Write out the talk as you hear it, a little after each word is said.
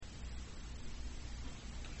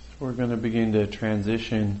We're going to begin to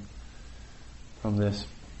transition from this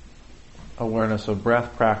awareness of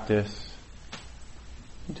breath practice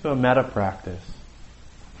into a metta practice.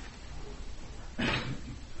 So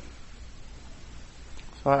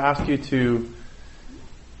I ask you to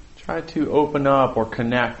try to open up or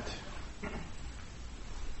connect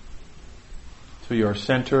to your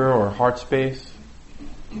center or heart space.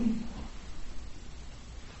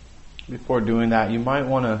 Before doing that, you might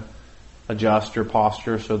want to adjust your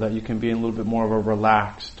posture so that you can be in a little bit more of a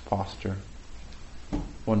relaxed posture.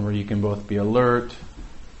 One where you can both be alert,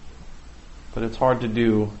 but it's hard to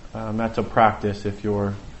do metta practice if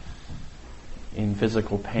you're in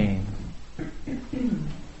physical pain.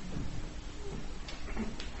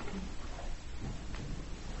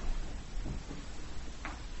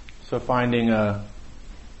 So finding a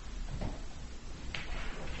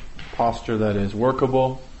posture that is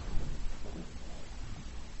workable.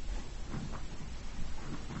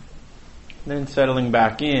 Then settling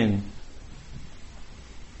back into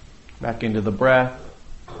the breath,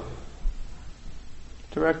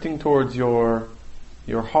 directing towards your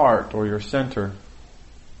heart or your center.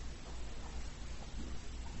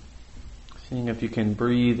 Seeing if you can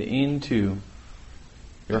breathe into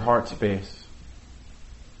your heart space.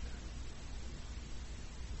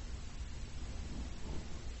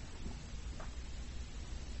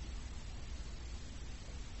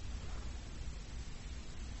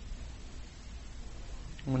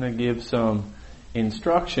 I'm going to give some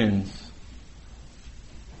instructions.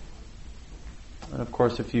 And of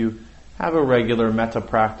course, if you have a regular metta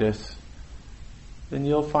practice, then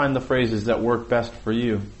you'll find the phrases that work best for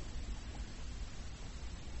you.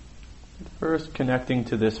 First, connecting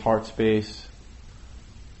to this heart space,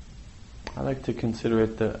 I like to consider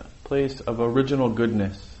it the place of original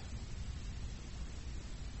goodness.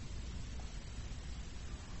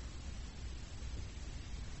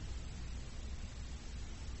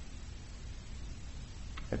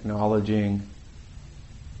 Acknowledging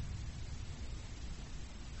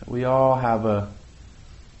that we all have a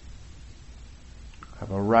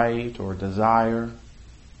right or desire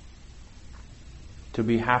to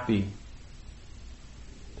be happy,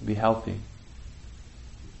 to be healthy,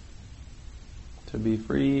 to be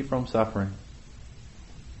free from suffering.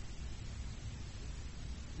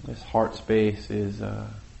 This heart space is a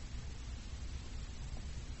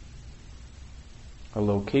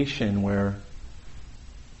location where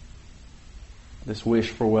this wish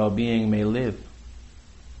for well-being may live.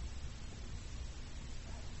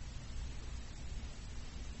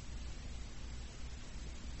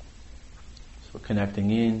 So connecting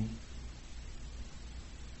in.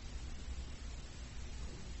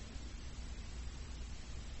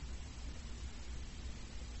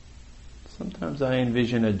 Sometimes I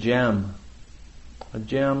envision a gem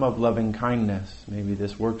of loving kindness. Maybe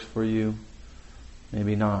this works for you,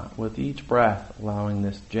 maybe not. With each breath, allowing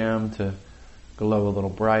this gem to glow a little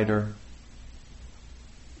brighter.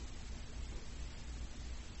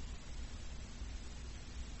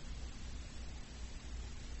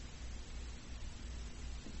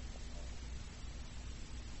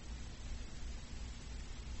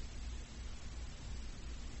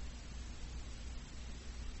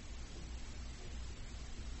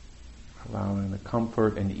 Allowing the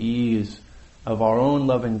comfort and ease of our own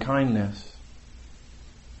loving kindness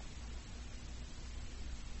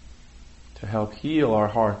to help heal our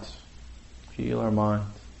hearts, heal our minds.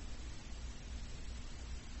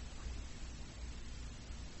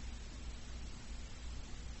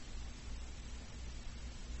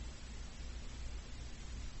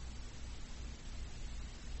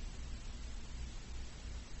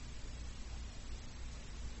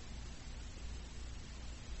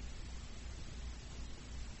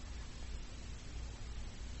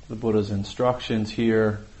 The Buddha's instructions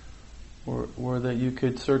here were that you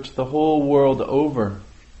could search the whole world over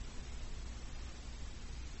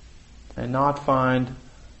and not find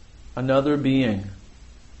another being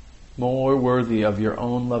more worthy of your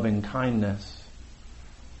own loving kindness,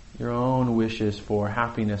 your own wishes for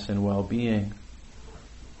happiness and well-being.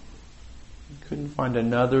 You couldn't find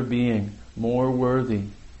another being more worthy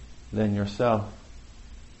than yourself.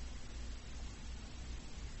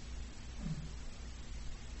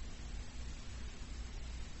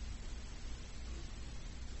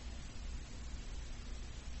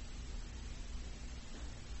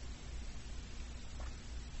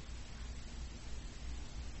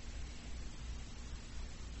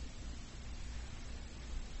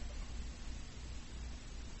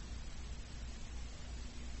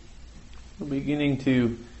 We're beginning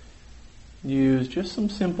to use just some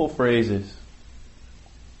simple phrases,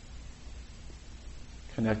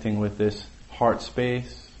 connecting with this heart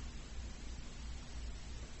space,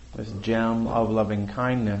 this gem of loving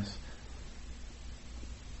kindness,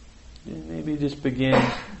 maybe just begin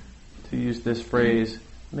to use this phrase,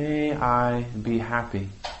 may I be happy.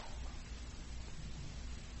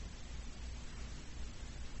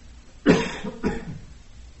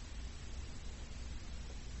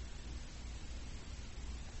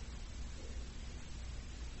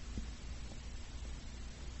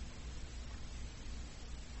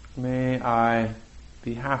 May I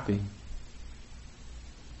be happy.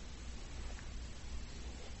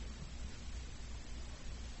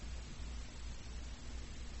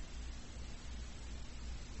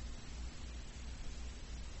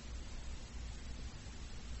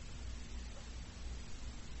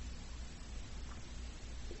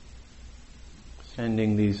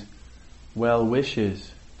 Sending these well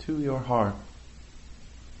wishes to your heart,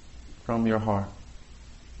 from your heart.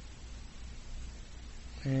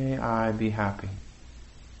 May I be happy.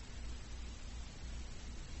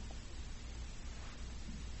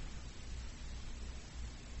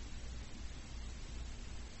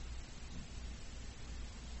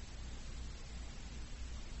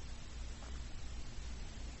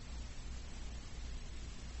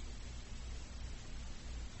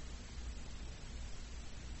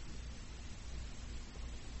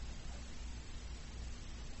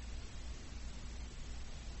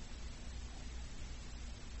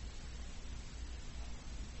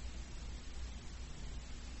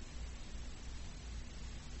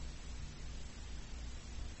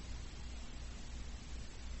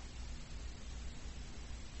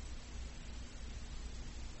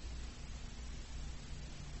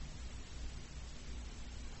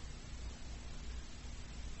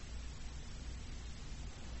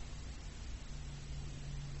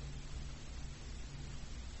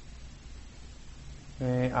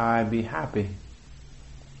 May I be happy.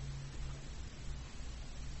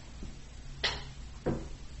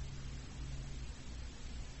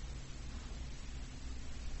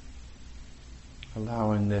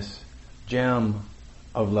 Allowing this gem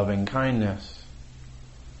of loving kindness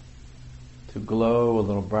to glow a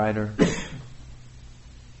little brighter.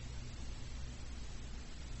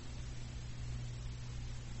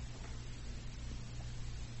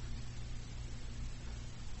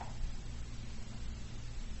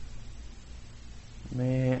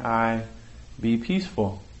 May I be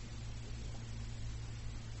peaceful.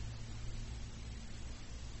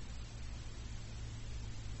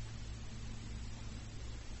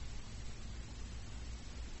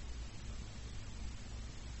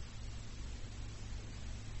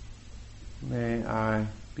 May I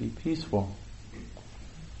be peaceful.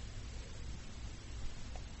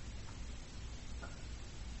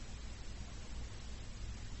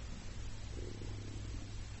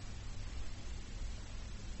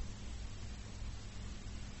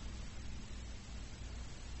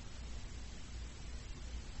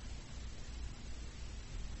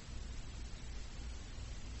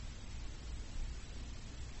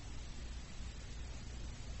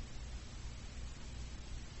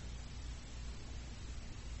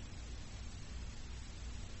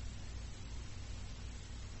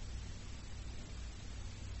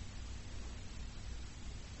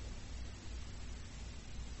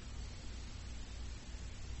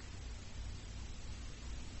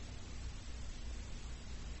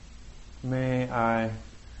 May I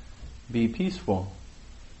be peaceful.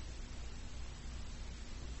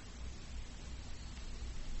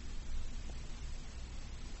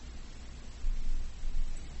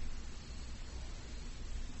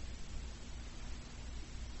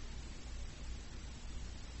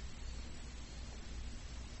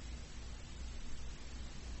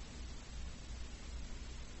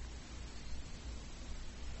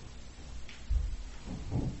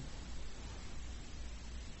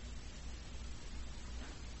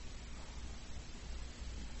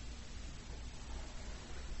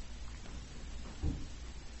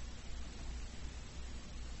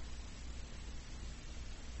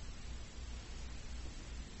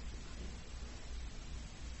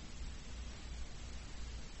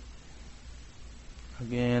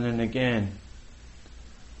 Again and again,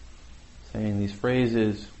 saying these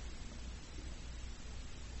phrases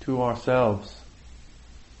to ourselves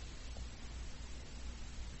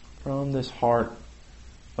from this heart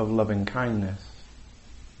of loving kindness.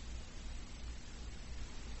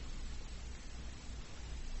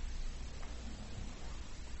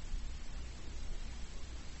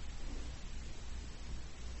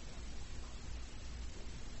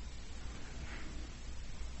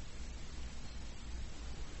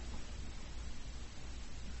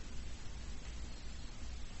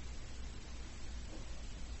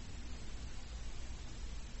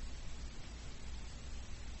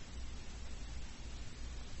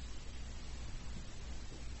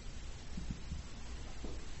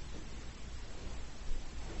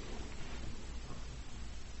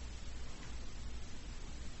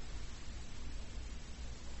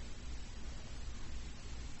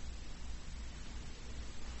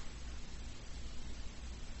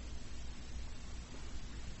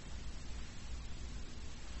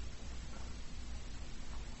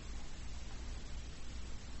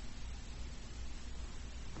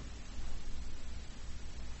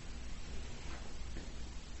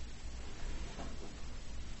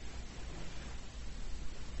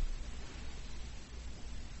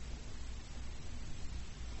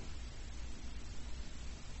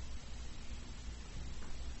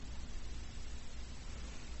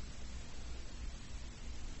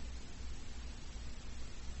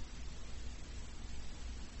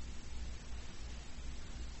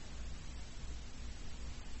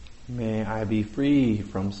 May I be free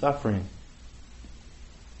from suffering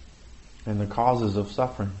and the causes of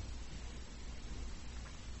suffering.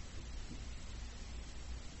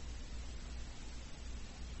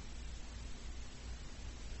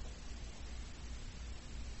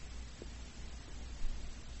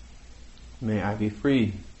 May I be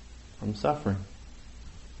free from suffering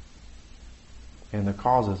and the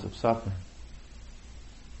causes of suffering.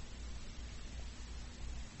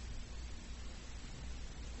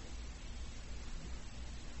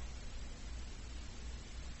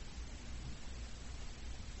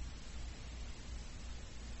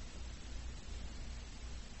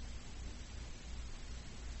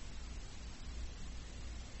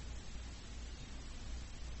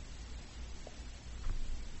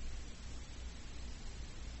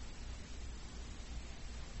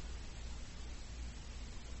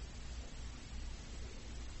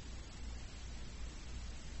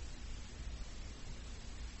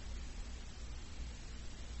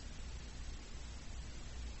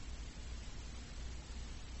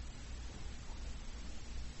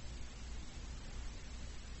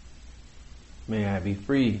 May I be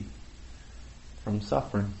free from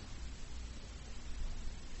suffering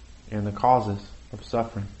and the causes of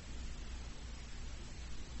suffering.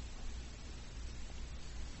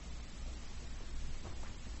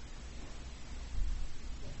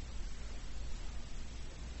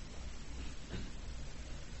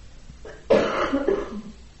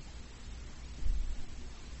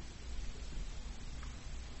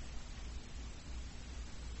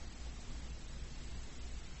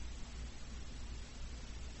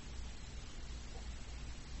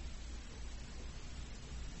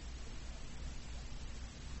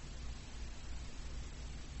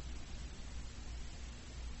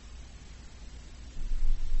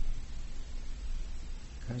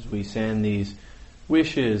 As we send these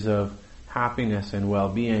wishes of happiness and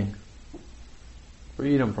well-being,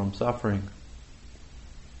 freedom from suffering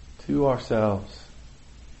to ourselves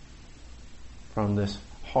from this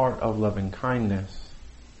heart of loving kindness,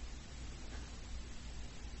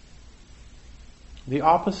 the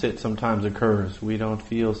opposite sometimes occurs. We don't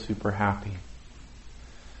feel super happy.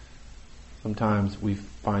 Sometimes we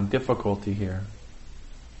find difficulty here.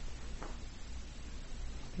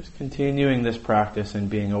 Just continuing this practice and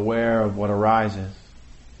being aware of what arises.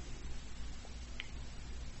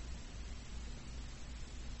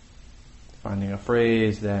 Finding a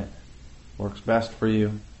phrase that works best for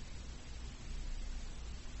you.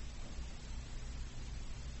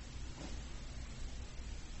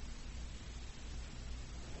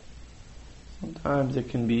 Sometimes it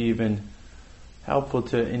can be even helpful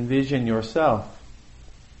to envision yourself,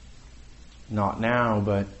 not now,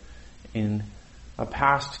 but in a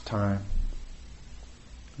past time.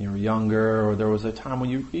 You were younger, or there was a time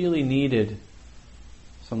when you really needed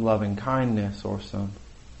some loving kindness or some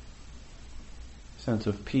sense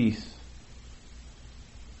of peace.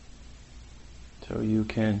 So you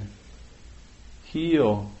can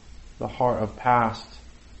heal the heart of past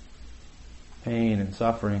pain and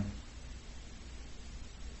suffering.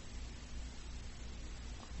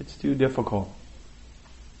 It's too difficult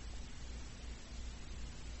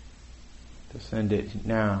to send it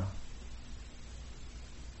now.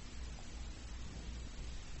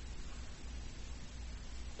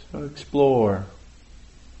 So explore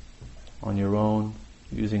on your own,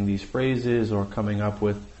 using these phrases or coming up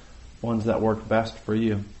with ones that work best for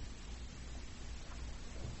you.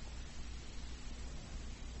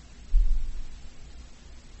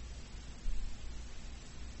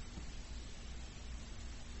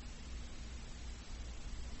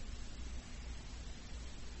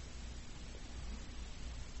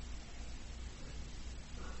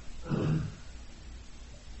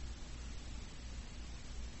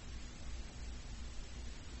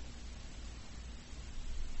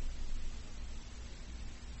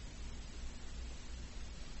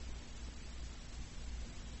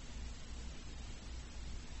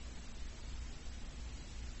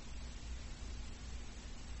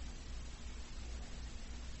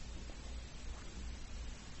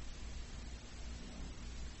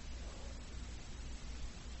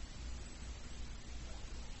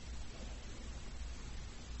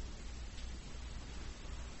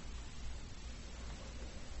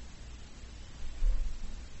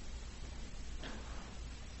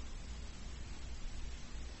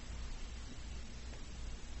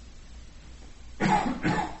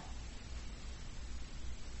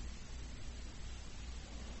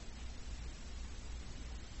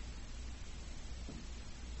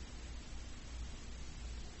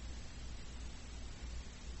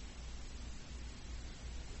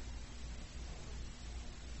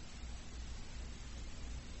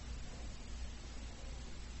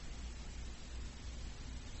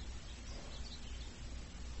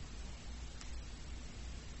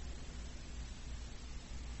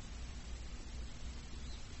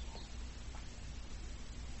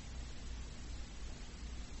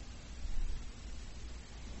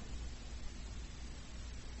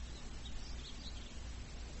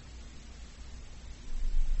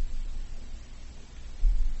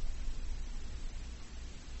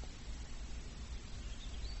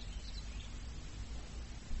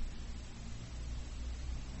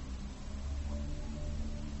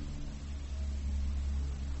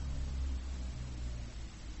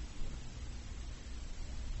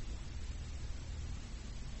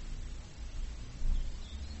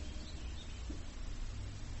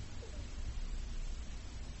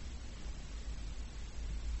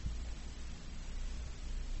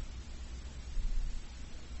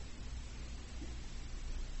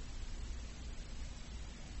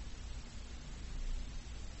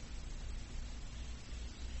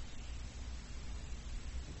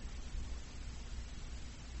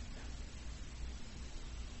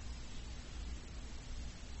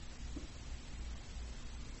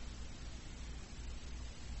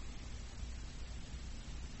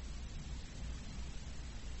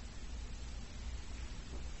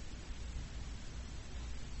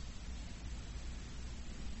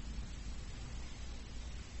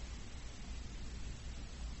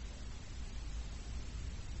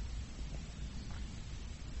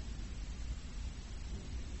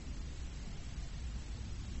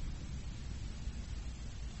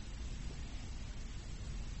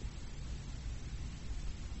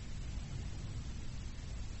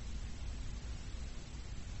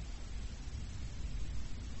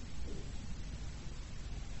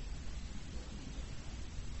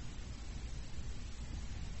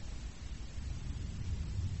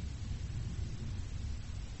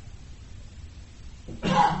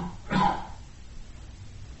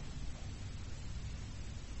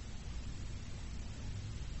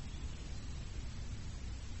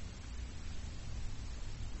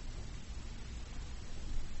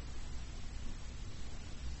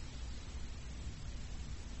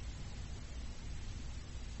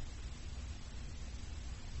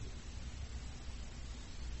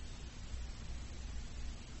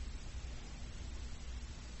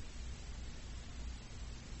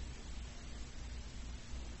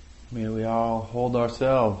 May we all hold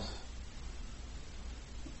ourselves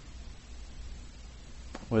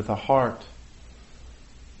with a heart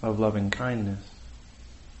of loving kindness.